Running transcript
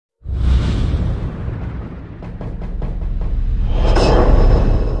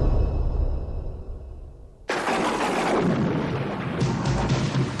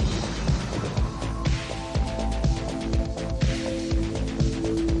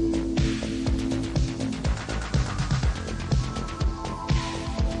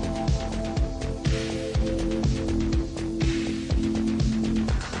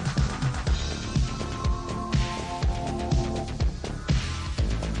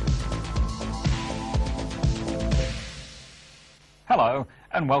Hello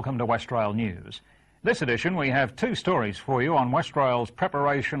and welcome to Westrail News. This edition we have two stories for you on Westrail's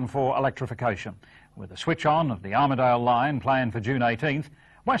preparation for electrification. With the switch on of the Armadale line planned for June 18th,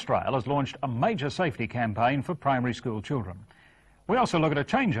 Westrail has launched a major safety campaign for primary school children. We also look at a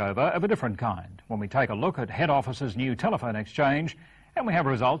changeover of a different kind when we take a look at head office's new telephone exchange, and we have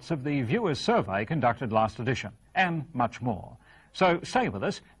results of the viewers' survey conducted last edition, and much more. So stay with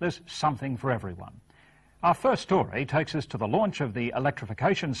us, there's something for everyone. Our first story takes us to the launch of the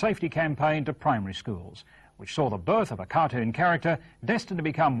Electrification safety campaign to primary schools, which saw the birth of a cartoon character destined to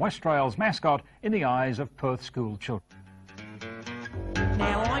become Westrail's mascot in the eyes of Perth school children.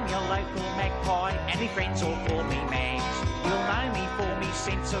 Now I'm your local magpie, and me friends all call me Mags. You'll know me for me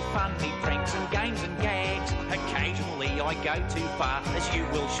sense of fun, me pranks and games and gags. Occasionally I go too far, as you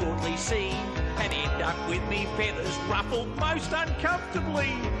will shortly see, and end up with me feathers ruffled most uncomfortably.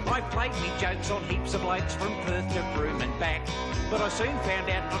 I've played me jokes on heaps of blokes from Perth to Broome and back, but I soon found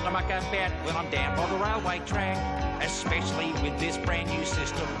out not to muck about when I'm down by the railway track. Especially with this brand new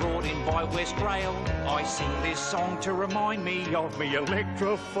system brought in by Westrail, I sing this song to remind me of me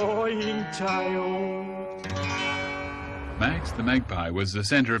electrifying tale. Max the Magpie was the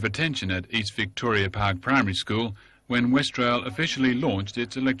centre of attention at East Victoria Park Primary School when Westrail officially launched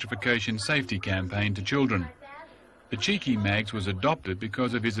its electrification safety campaign to children. The cheeky Mags was adopted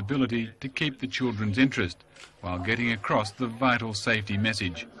because of his ability to keep the children's interest while getting across the vital safety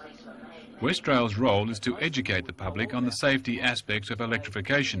message. Westrail's role is to educate the public on the safety aspects of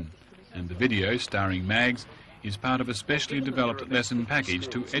electrification, and the video starring Mags is part of a specially developed lesson package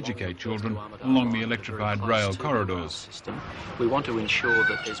to educate children along the electrified rail corridors. We want to ensure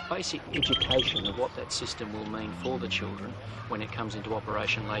that there's basic education of what that system will mean for the children when it comes into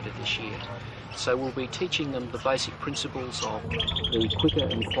operation later this year. So we'll be teaching them the basic principles of the quicker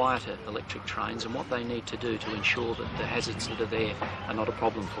and quieter electric trains and what they need to do to ensure that the hazards that are there are not a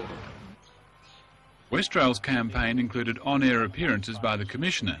problem for them. Westrail's campaign included on-air appearances by the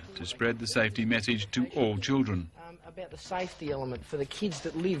Commissioner to spread the safety message to all children. About the safety element for the kids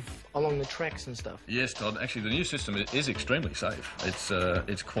that live along the tracks and stuff. Yes, Todd. Actually, the new system is extremely safe.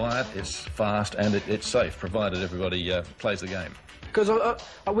 It's quiet, it's fast, and it's safe, provided everybody plays the game. Because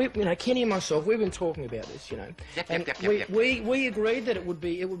Kenny and myself, we've been talking about this, We agreed that it would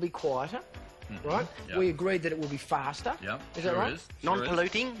be quieter. Right? Yep. We agreed that it will be faster. Yeah. Is that right?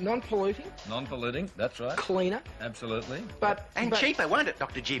 Non-polluting. Non-polluting. Non-polluting, that's right. Cleaner. Absolutely. But cheaper, won't it,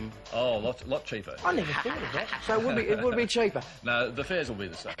 Dr. Jim? Oh, lot cheaper. I never thought of that. So it would be cheaper. No, the fares will be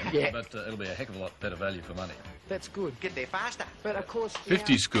the same. Yeah. But it'll be a heck of a lot better value for money. That's good. Get there faster. But of course...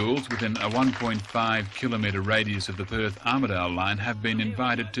 50 schools within a 1.5 kilometre radius of the Perth Armadale line have been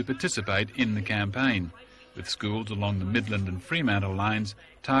invited to participate in the campaign, with schools along the Midland and Fremantle lines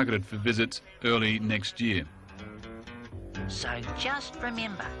targeted for visits early next year. So just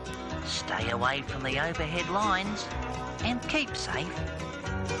remember, stay away from the overhead lines and keep safe.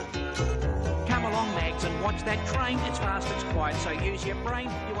 Come along, Mags, and watch that train. It's fast, it's quiet, so use your brain.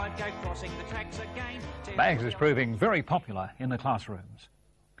 You won't go crossing the tracks again. Mags is proving very popular in the classrooms.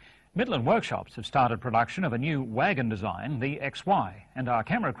 Midland workshops have started production of a new wagon design, the XY, and our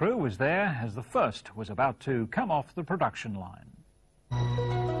camera crew was there as the first was about to come off the production line.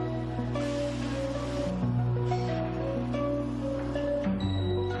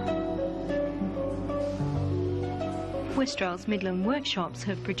 Westrail's Midland workshops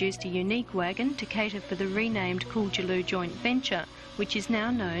have produced a unique wagon to cater for the renamed Coolgeloo joint venture, which is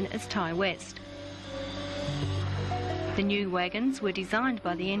now known as Thai West. The new wagons were designed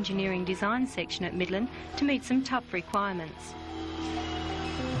by the engineering design section at Midland to meet some tough requirements.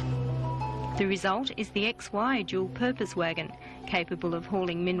 The result is the XY dual-purpose wagon, capable of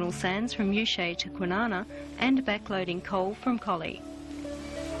hauling mineral sands from Muchea to Kwinana and backloading coal from Collie.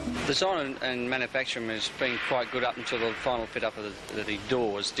 Design and manufacturing has been quite good up until the final fit-up of the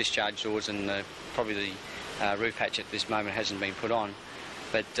doors, discharge doors, and probably the roof hatch at this moment hasn't been put on.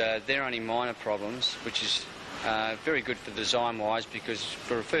 But they're only minor problems, which is very good for design-wise, because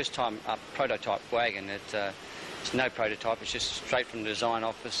for a first-time up prototype wagon, it's no prototype, it's just straight from the design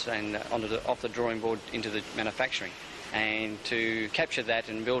office and off the drawing board into the manufacturing. And to capture that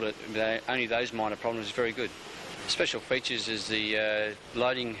and build it, only those minor problems is very good. Special features is the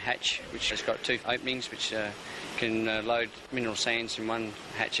loading hatch, which has got two openings, which can load mineral sands in one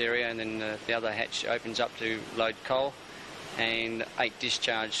hatch area, and then the other hatch opens up to load coal, and 8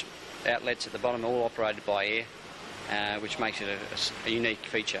 discharge outlets at the bottom, all operated by air, which makes it a unique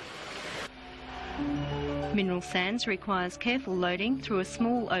feature. Mineral sands requires careful loading through a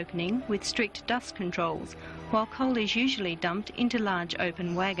small opening with strict dust controls, while coal is usually dumped into large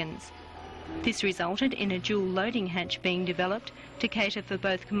open wagons. This resulted in a dual loading hatch being developed to cater for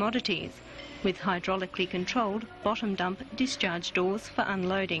both commodities, with hydraulically controlled bottom dump discharge doors for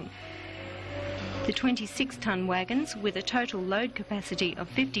unloading. The 26-tonne wagons, with a total load capacity of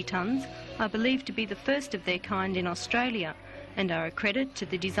 50 tonnes, are believed to be the first of their kind in Australia and are a credit to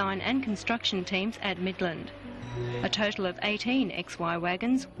the design and construction teams at Midland. A total of 18 XY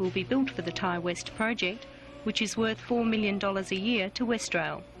wagons will be built for the Thai West project, which is worth $4 million a year to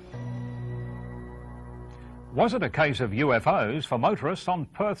Westrail. Was it a case of UFOs for motorists on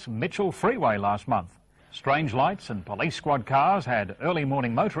Perth's Mitchell Freeway last month? Strange lights and police squad cars had early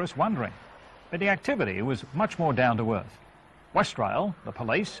morning motorists wondering. But the activity was much more down to earth. Westrail, the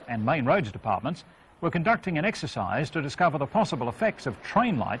police and main roads departments were conducting an exercise to discover the possible effects of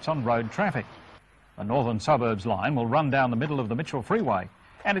train lights on road traffic. The Northern Suburbs line will run down the middle of the Mitchell Freeway,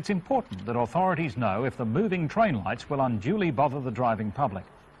 and it's important that authorities know if the moving train lights will unduly bother the driving public.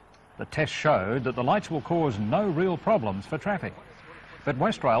 The test showed that the lights will cause no real problems for traffic. But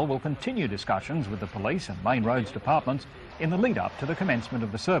Westrail will continue discussions with the police and main roads departments in the lead-up to the commencement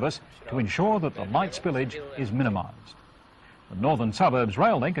of the service to ensure that the light spillage is minimised. The Northern Suburbs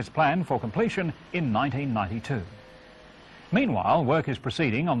rail link is planned for completion in 1992. Meanwhile, work is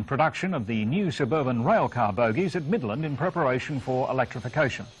proceeding on production of the new suburban railcar bogies at Midland in preparation for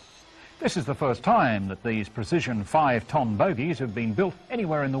electrification. This is the first time that these precision 5-tonne bogies have been built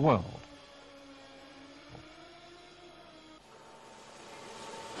anywhere in the world.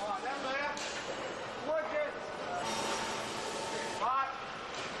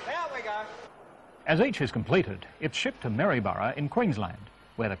 As each is completed, it's shipped to Maryborough in Queensland,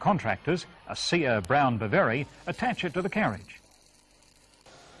 where the contractors, a Sear Brown Baveri, attach it to the carriage.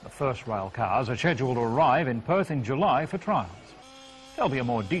 The first rail cars are scheduled to arrive in Perth in July for trials. There'll be a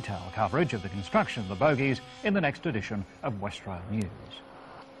more detailed coverage of the construction of the bogies in the next edition of Westrail News.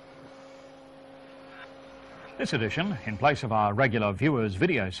 This edition, in place of our regular viewers'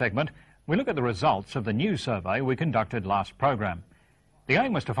 video segment, we look at the results of the news survey we conducted last program. The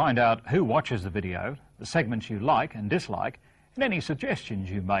aim was to find out who watches the video, the segments you like and dislike, and any suggestions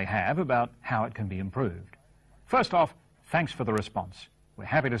you may have about how it can be improved. First off, thanks for the response. We're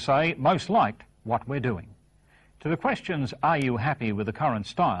happy to say most liked what we're doing. To the questions, are you happy with the current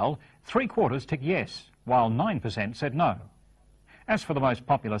style, 3/4 ticked yes, while 9% said no. As for the most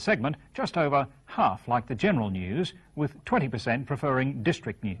popular segment, just over half like the general news, with 20% preferring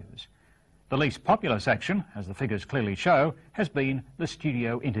district news. The least popular section, as the figures clearly show, has been the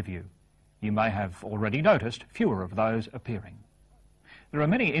studio interview. You may have already noticed fewer of those appearing. There are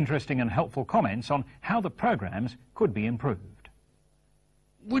many interesting and helpful comments on how the programs could be improved.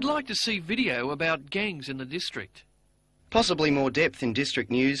 We'd like to see video about gangs in the district. Possibly more depth in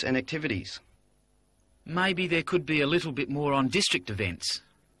district news and activities. Maybe there could be a little bit more on district events.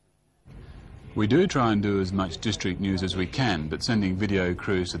 We do try and do as much district news as we can, but sending video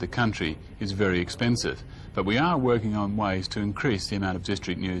crews to the country is very expensive. But we are working on ways to increase the amount of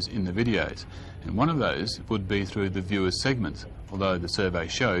district news in the videos, and one of those would be through the viewers segments, although the survey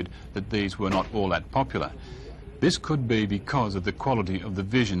showed that these were not all that popular. This could be because of the quality of the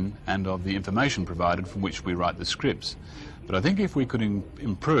vision and of the information provided from which we write the scripts. But I think if we could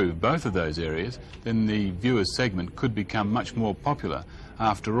improve both of those areas, then the viewers segment could become much more popular.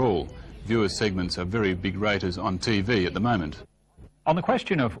 After all, viewers segments are very big raters on TV at the moment. On the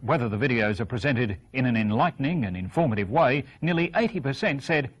question of whether the videos are presented in an enlightening and informative way, nearly 80%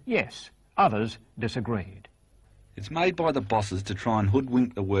 said yes, others disagreed. It's made by the bosses to try and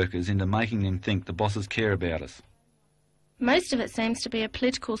hoodwink the workers into making them think the bosses care about us. Most of it seems to be a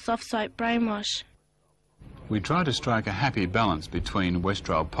political soft-soap brainwash. We try to strike a happy balance between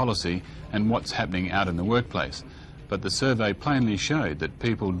Westrail policy and what's happening out in the workplace. But the survey plainly showed that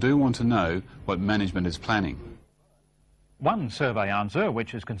people do want to know what management is planning. One survey answer,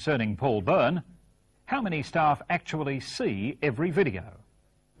 which is concerning Paul Byrne, how many staff actually see every video?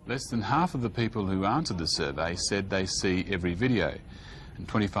 Less than half of the people who answered the survey said they see every video, and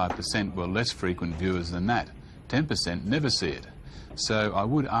 25% were less frequent viewers than that. 10% never see it. So I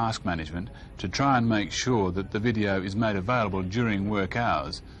would ask management to try and make sure that the video is made available during work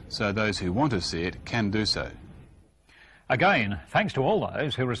hours, so those who want to see it can do so. Again, thanks to all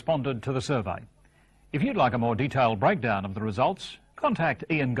those who responded to the survey. If you'd like a more detailed breakdown of the results, contact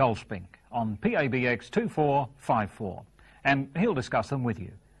Ian Goldspink on PABX 2454 and he'll discuss them with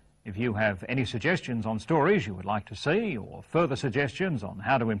you. If you have any suggestions on stories you would like to see or further suggestions on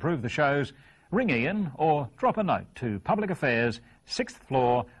how to improve the shows, ring Ian or drop a note to Public Affairs, 6th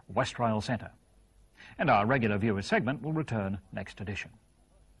floor, Westrail Centre. And our regular viewer segment will return next edition.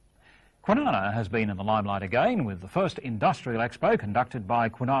 Kwinana has been in the limelight again with the first industrial expo conducted by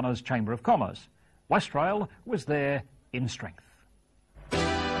Kwinana's Chamber of Commerce. Westrail was there in strength.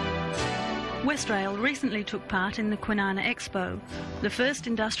 Westrail recently took part in the Kwinana Expo, the first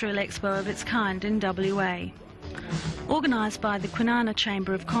industrial expo of its kind in WA. Organised by the Kwinana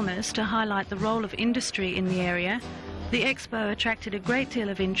Chamber of Commerce to highlight the role of industry in the area, the expo attracted a great deal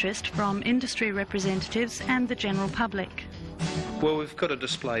of interest from industry representatives and the general public. Well, we've got a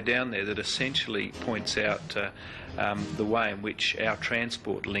display down there that essentially points out the way in which our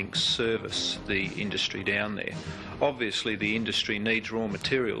transport links service the industry down there. Obviously, the industry needs raw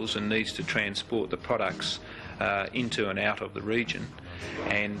materials and needs to transport the products into and out of the region,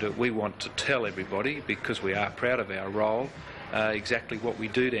 and we want to tell everybody, because we are proud of our role, exactly what we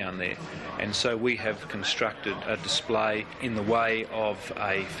do down there. And so we have constructed a display in the way of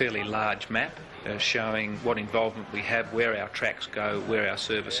a fairly large map showing what involvement we have, where our tracks go, where our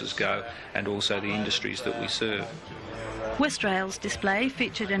services go, and also the industries that we serve. Westrail's display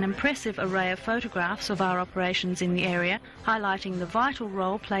featured an impressive array of photographs of our operations in the area, highlighting the vital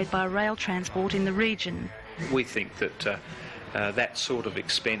role played by rail transport in the region. We think that that sort of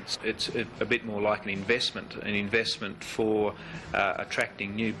expense, it's a bit more like an investment for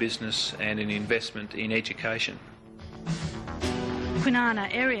attracting new business and an investment in education. Kwinana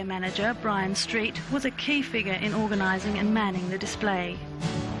Area Manager Brian Street was a key figure in organising and manning the display.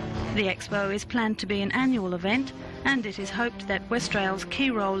 The expo is planned to be an annual event, and it is hoped that Westrail's key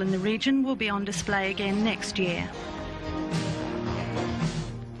role in the region will be on display again next year.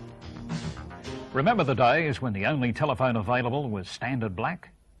 Remember the days when the only telephone available was standard black?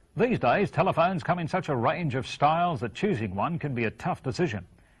 These days, telephones come in such a range of styles that choosing one can be a tough decision.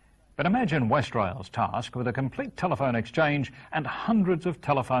 But imagine Westrail's task with a complete telephone exchange and hundreds of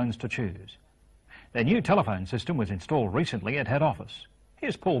telephones to choose. Their new telephone system was installed recently at head office.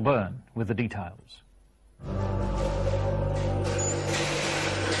 Here's Paul Byrne with the details.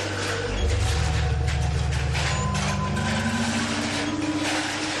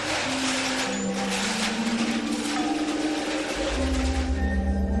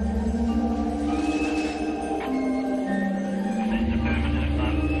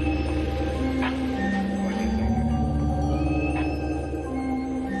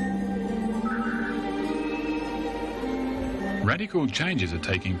 Radical changes are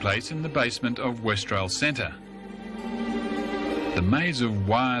taking place in the basement of Westrail Centre. The maze of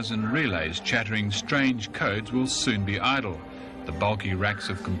wires and relays chattering strange codes will soon be idle. The bulky racks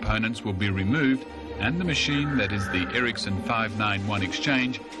of components will be removed, and the machine that is the Ericsson 591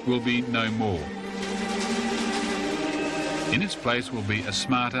 exchange will be no more. In its place will be a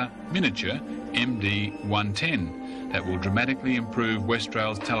smarter, miniature MD110 that will dramatically improve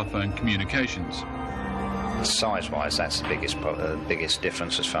Westrail's telephone communications. Size-wise, that's the biggest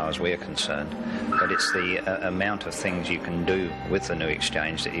difference as far as we're concerned. But it's the amount of things you can do with the new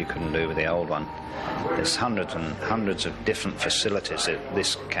exchange that you couldn't do with the old one. There's hundreds and hundreds of different facilities that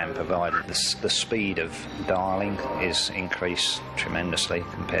this can provide. The speed of dialing is increased tremendously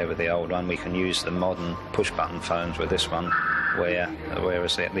compared with the old one. We can use the modern push-button phones with this one,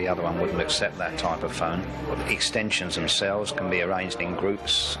 whereas the other one wouldn't accept that type of phone. Extensions themselves can be arranged in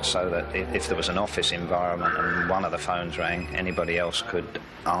groups so that if there was an office environment and one of the phones rang, anybody else could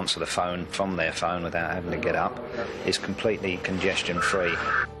answer the phone from their phone without having to get up. It's completely congestion-free.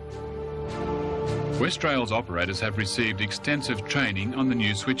 Westrail's operators have received extensive training on the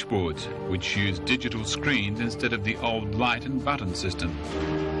new switchboards, which use digital screens instead of the old light and button system.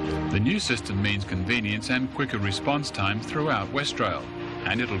 The new system means convenience and quicker response time throughout Westrail,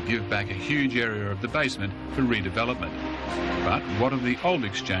 and it'll give back a huge area of the basement for redevelopment. But what of the old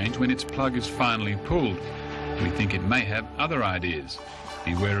exchange when its plug is finally pulled? We think it may have other ideas.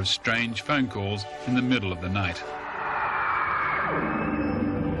 Beware of strange phone calls in the middle of the night.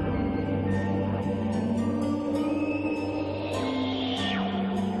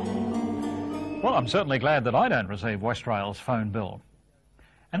 Well, I'm certainly glad that I don't receive Westrail's phone bill.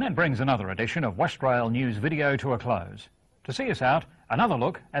 And that brings another edition of Westrail News Video to a close. To see us out, another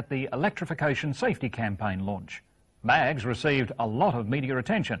look at the Electrification Safety Campaign launch. MAGS received a lot of media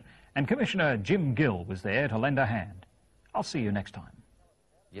attention, and Commissioner Jim Gill was there to lend a hand. I'll see you next time.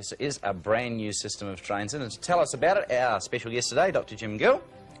 Yes, it is a brand new system of trains, and to tell us about it, our special guest today, Dr. Jim Gill.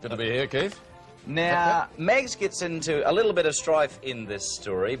 Good to be here, Keith. Now, Mags gets into a little bit of strife in this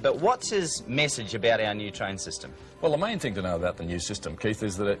story, but what's his message about our new train system? Well, the main thing to know about the new system, Keith,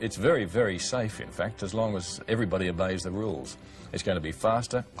 is that it's very, very safe, in fact, as long as everybody obeys the rules. It's going to be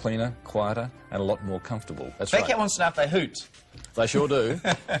faster, cleaner, quieter, and a lot more comfortable. That's right. Beckett wants to know if they hoot. They sure do.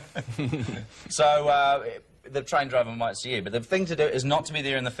 So, the train driver might see you, but the thing to do is not to be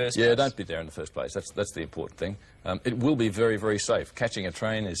there in the first place. Yeah, don't be there in the first place. That's the important thing. It will be very, very safe. Catching a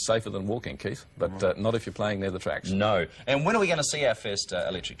train is safer than walking, Keith, but not if you're playing near the tracks. No. And when are we going to see our first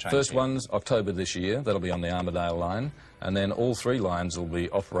electric trains? First one's October this year. That'll be on the Armidale line, and then all 3 lines will be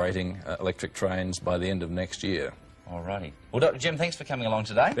operating electric trains by the end of next year. Alrighty. Well, Dr. Jim, thanks for coming along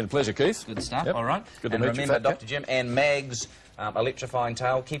today. Been a pleasure, Keith. Good stuff. Yep. All right. Good to and meet you, remember, Fat Cat. Dr. Jim and Mag's electrifying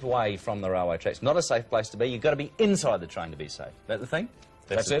tale, keep away from the railway tracks. Not a safe place to be. You've got to be inside the train to be safe. Is that the thing?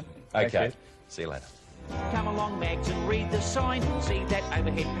 That's it. Okay. See you later. Come along, Mags, and read the sign. See that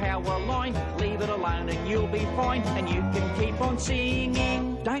overhead power line. Leave it alone and you'll be fine. And you can keep on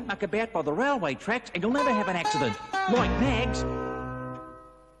singing. Don't muck about by the railway tracks and you'll never have an accident. Like Mags.